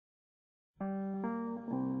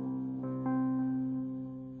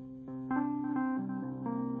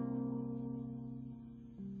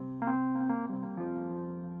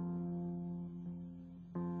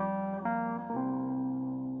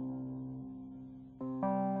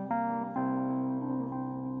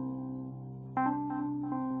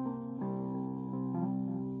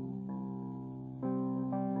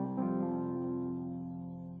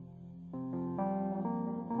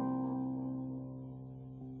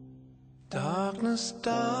Darkness,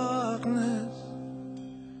 darkness,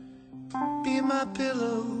 be my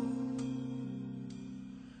pillow.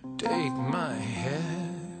 Take my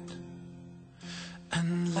head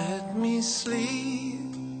and let me sleep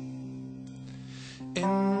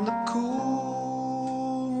in the coolness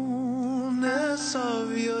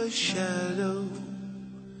of your shadow,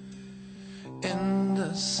 in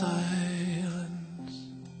the silence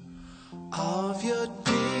of your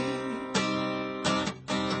deep.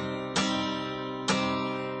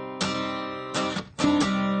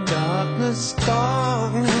 Darkness,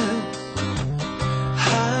 darkness,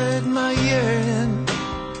 hide my yearning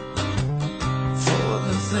for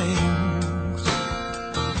the things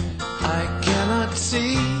I cannot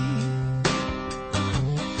see.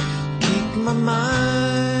 Keep my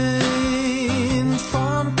mind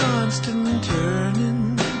from constant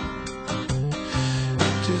turning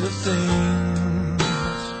to the things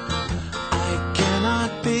I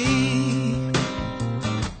cannot be.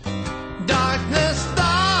 Darkness,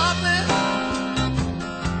 darkness,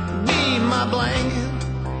 be my blanket.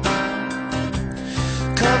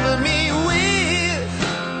 Cover me with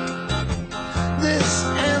this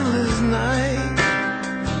endless night.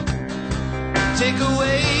 Take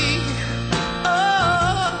away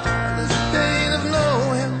this pain of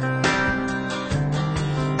knowing.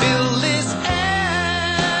 Fill this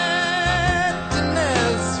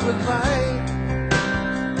emptiness with light.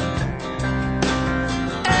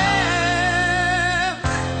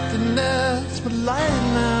 Emptiness with light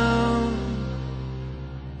now.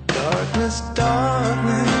 Darkness,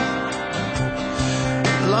 darkness,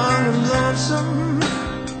 long and lonesome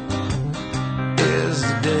is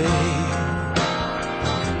the day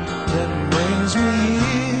that brings me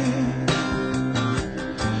here.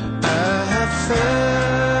 I have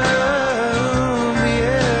found the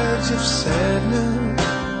edge of sadness.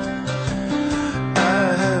 I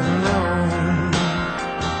have known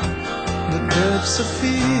the depths of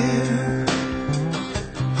fear.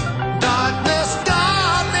 Darkness,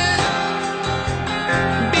 darkness,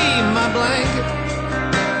 be my blanket.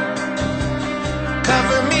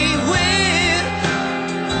 Cover me with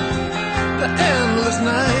the endless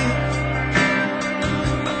night.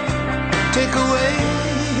 Take away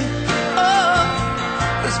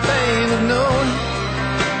this pain of knowing.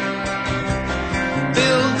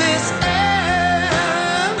 Fill this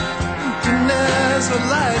emptiness with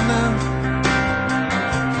light now.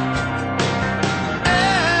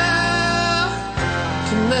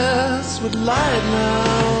 Emptiness with light now.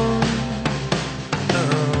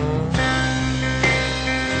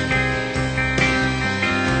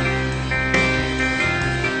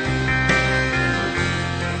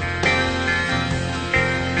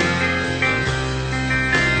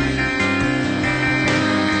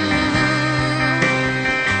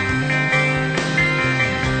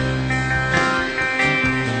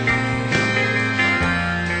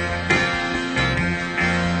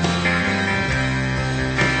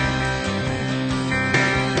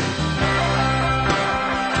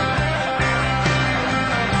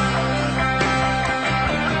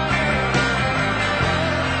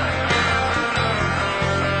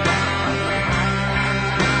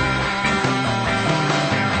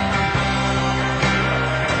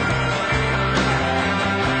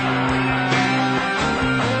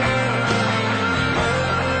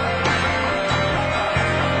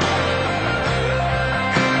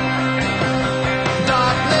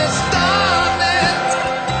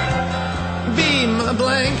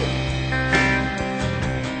 Blanket,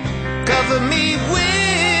 cover me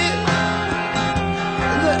with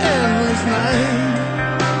the endless night.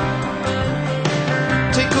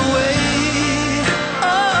 Take away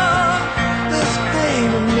this pain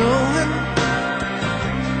of knowing.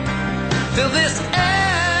 Fill this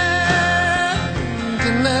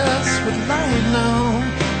emptiness with light now.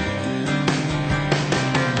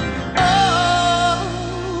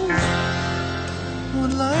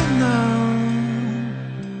 With light now.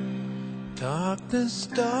 Darkness,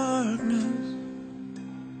 darkness,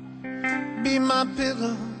 be my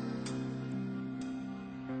pillow.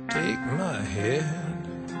 Take my head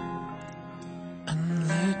and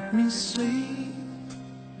let me sleep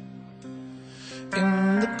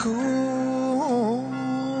in the coolness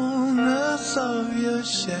of your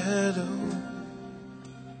shadow,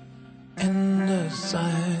 in the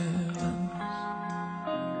silence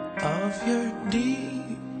of your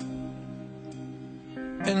deep,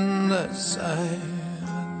 in the silence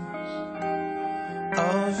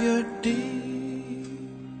of your deep.